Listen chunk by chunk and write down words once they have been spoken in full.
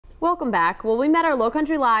Welcome back. Well, we met our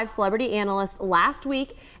Lowcountry Live celebrity analyst last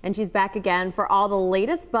week, and she's back again for all the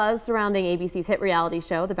latest buzz surrounding ABC's hit reality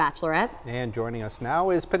show, The Bachelorette. And joining us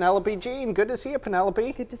now is Penelope Jean. Good to see you,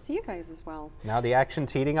 Penelope. Good to see you guys as well. Now the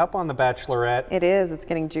action's heating up on The Bachelorette. It is. It's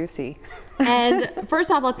getting juicy. And first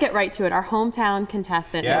off, let's get right to it. Our hometown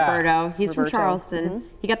contestant, Roberto. He's from Charleston.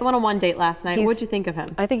 He got the one-on-one date last night. What'd you think of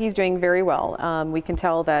him? I think he's doing very well. We can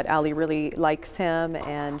tell that Allie really likes him,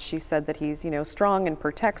 and she said that he's, strong and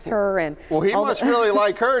protects her. And well, he must really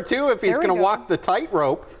like her too if he's going to walk the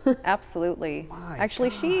tightrope. Absolutely. My actually,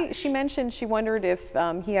 gosh. she mentioned she wondered if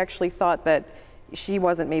he actually thought that she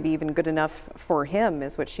wasn't maybe even good enough for him,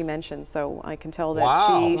 is what she mentioned. So I can tell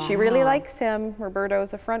that she really likes him.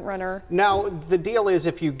 Roberto's a front runner. Now, the deal is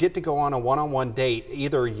if you get to go on a one-on-one date,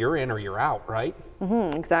 either you're in or you're out, right?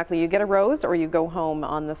 Exactly. You get a rose or you go home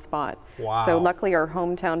on the spot. Wow. So luckily our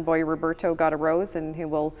hometown boy Roberto got a rose, and he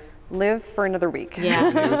will live for another week.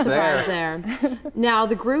 Yeah, no surprise there. Now,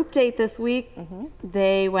 the group date this week,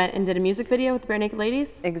 they went and did a music video with the Bare Naked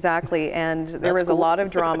Ladies. Exactly, and there was a lot of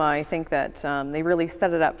drama. I think that they really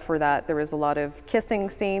set it up for that. There was a lot of kissing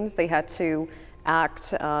scenes. They had to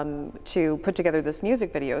act to put together this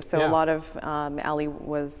music video. So a lot of Allie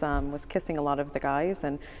was kissing a lot of the guys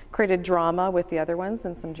and created drama with the other ones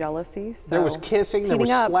and some jealousy. So there was kissing, there was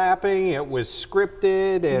slapping, it was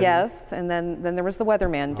scripted. And yes, and then there was the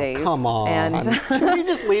weatherman, Dave. Come on, and can we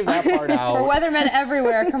just leave that part out? For weathermen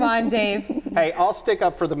everywhere, come on, Dave. Hey, I'll stick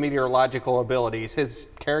up for the meteorological abilities. His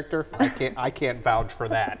character, I can't vouch for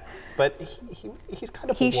that. But he's kind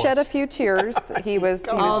of he shed a few tears. He was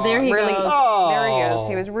there he really goes. There he is.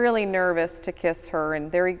 He was really nervous to kiss her,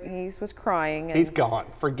 and there he was crying. And he's gone.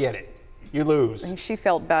 Forget it. You lose. And she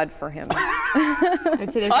felt bad for him.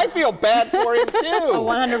 I feel bad for him too. A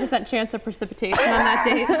 100% chance of precipitation on that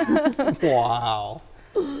date. Wow.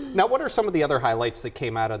 Now, what are some of the other highlights that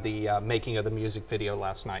came out of the making of the music video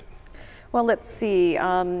last night? Well, let's see.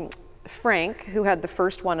 Frank, who had the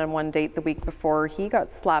first one-on-one date the week before, he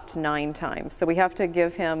got slapped 9 times. So we have to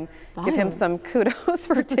give him some kudos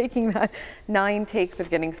for taking that 9 takes of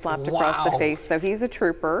getting slapped across the face. So he's a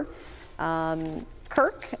trooper.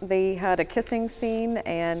 Kirk, they had a kissing scene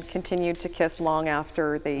and continued to kiss long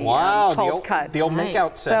after the called cut. The old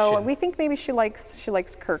makeout session. So we think maybe she likes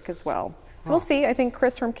Kirk as well. So we'll see. I think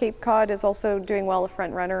Chris from Cape Cod is also doing well, a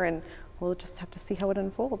front runner, and we'll just have to see how it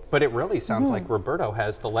unfolds. But it really sounds like Roberto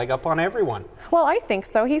has the leg up on everyone. Well, I think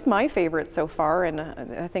so. He's my favorite so far, and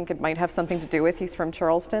I think it might have something to do with he's from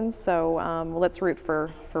Charleston. So let's root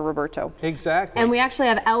for Roberto. Exactly. And we actually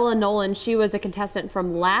have Ella Nolan. She was a contestant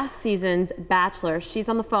from last season's Bachelor. She's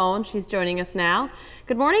on the phone. She's joining us now.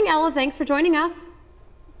 Good morning, Ella. Thanks for joining us.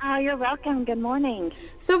 Oh, you're welcome. Good morning.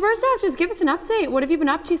 So first off, just give us an update. What have you been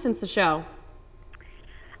up to since the show?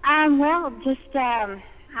 Well, just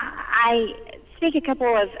I speak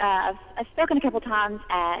I've spoken a couple times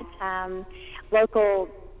at local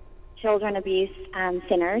children abuse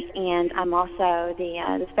centers, and I'm also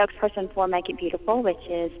the spokesperson for Make It Beautiful, which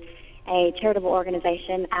is a charitable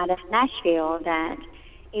organization out of Nashville that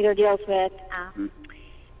either deals with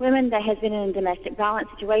women that has been in a domestic violence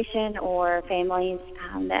situation or families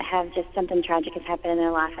that have just something tragic has happened in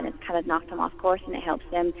their life and it's kind of knocked them off course, and it helps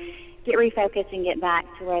them get refocused and get back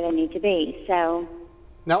to where they need to be. So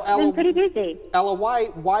now, Ella, been pretty busy. Ella,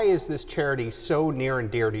 why is this charity so near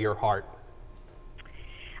and dear to your heart?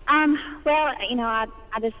 Well, I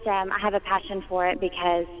just I have a passion for it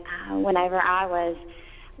because whenever I was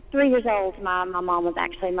 3 years old, my mom was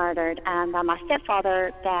actually murdered by my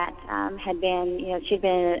stepfather that had been, she'd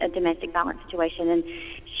been in a domestic violence situation, and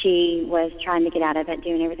she was trying to get out of it,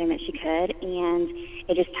 doing everything that she could, and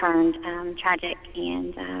it just turned tragic.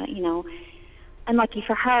 And, unlucky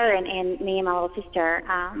for her and me and my little sister,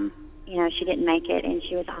 she didn't make it, and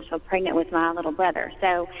she was also pregnant with my little brother.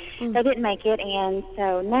 So they didn't make it, and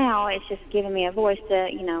so now it's just given me a voice to,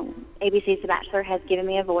 ABC's The Bachelor has given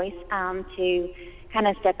me a voice to kind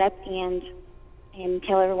of step up and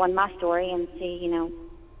tell everyone my story and see,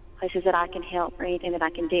 places that I can help or anything that I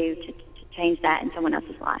can do to change that in someone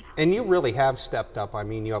else's life. And you really have stepped up. I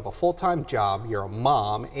mean, you have a full-time job, you're a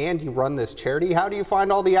mom, and you run this charity. How do you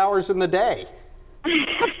find all the hours in the day?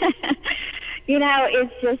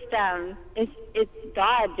 It's just, it's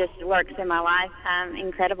God just works in my life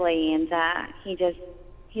incredibly, and he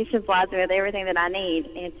supplies me with everything that I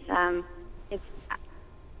need.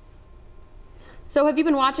 So have you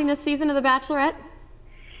been watching this season of The Bachelorette?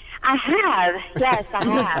 I have, yes, I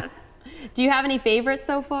have. Do you have any favorites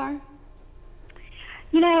so far?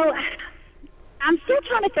 I'm still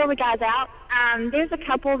trying to fill the guys out. There's a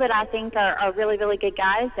couple that I think are really, really good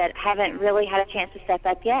guys that haven't really had a chance to step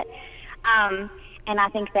up yet. And I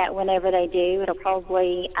think that whenever they do, it'll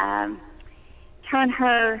probably turn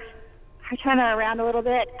her around a little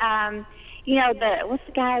bit. You know, what's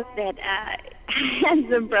the guy that has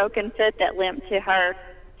the broken foot that limped to her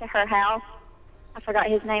house? I forgot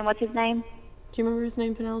his name. What's his name? Do you remember his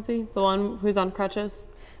name, Penelope? The one who's on crutches?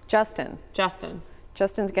 Justin.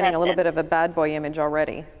 Justin's getting a little bit of a bad boy image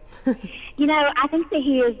already. You know, I think that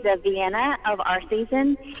he is the Vienna of our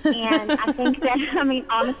season, and I think that, I mean,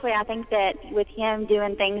 honestly, I think that with him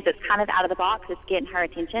doing things that's kind of out of the box, it's getting her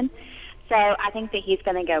attention. So I think that he's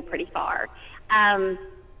going to go pretty far.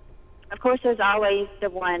 Of course, there's always the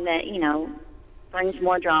one that, you know, brings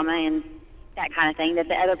more drama and that kind of thing that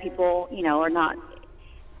the other people, you know, are not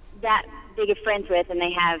that big of friends with, and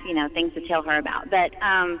they have, you know, things to tell her about. But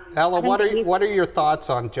Ella, what are your thoughts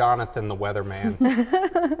on Jonathan the weatherman?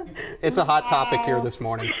 It's a hot topic here this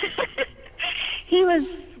morning. He was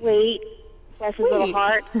sweet. Bless his little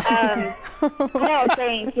heart. I don't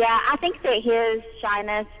think, I think that his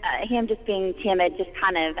shyness, him just being timid, just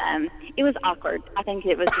kind of, it was awkward. I think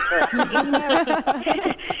it was just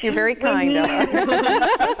You're very kind, Ella.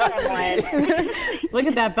 Look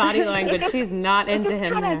at that body language. She's not into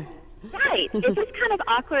him there. Right. It's just kind of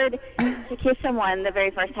awkward to kiss someone the very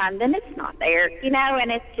first time. Then it's not there, you know,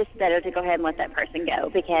 and it's just better to go ahead and let that person go,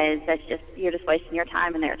 because you're just wasting your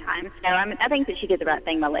time and their time. So I think that she did the right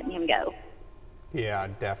thing by letting him go. Yeah,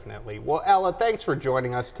 definitely. Well, Ella, thanks for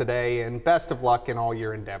joining us today, and best of luck in all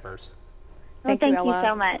your endeavors. Thank you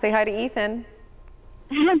so much. Say hi to Ethan.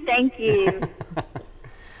 Thank you.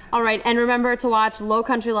 All right, and remember to watch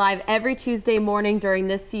Lowcountry Live every Tuesday morning during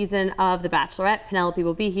this season of The Bachelorette. Penelope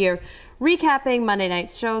will be here recapping Monday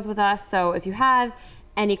night's shows with us. So if you have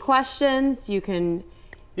any questions, you can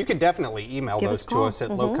definitely email those to us at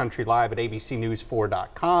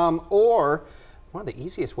lowcountrylive@abcnews4.com, or one of the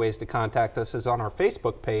easiest ways to contact us is on our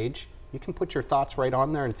Facebook page. You can put your thoughts right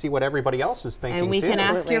on there and see what everybody else is thinking, and we too. can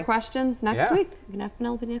ask your questions next week. You can ask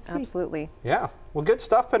Penelope next week. Absolutely. Yeah. Well, good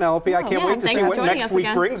stuff, Penelope. I can't wait to see what next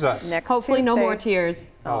week brings us. Hopefully no more tears.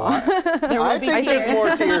 I think there's more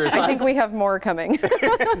tears. I think we have more coming.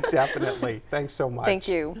 Definitely. Thanks so much. Thank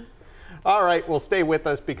you. All right. Well, stay with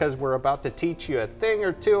us, because we're about to teach you a thing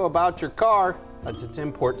or two about your car. Hudson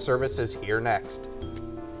Import Service is here next.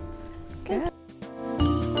 Good.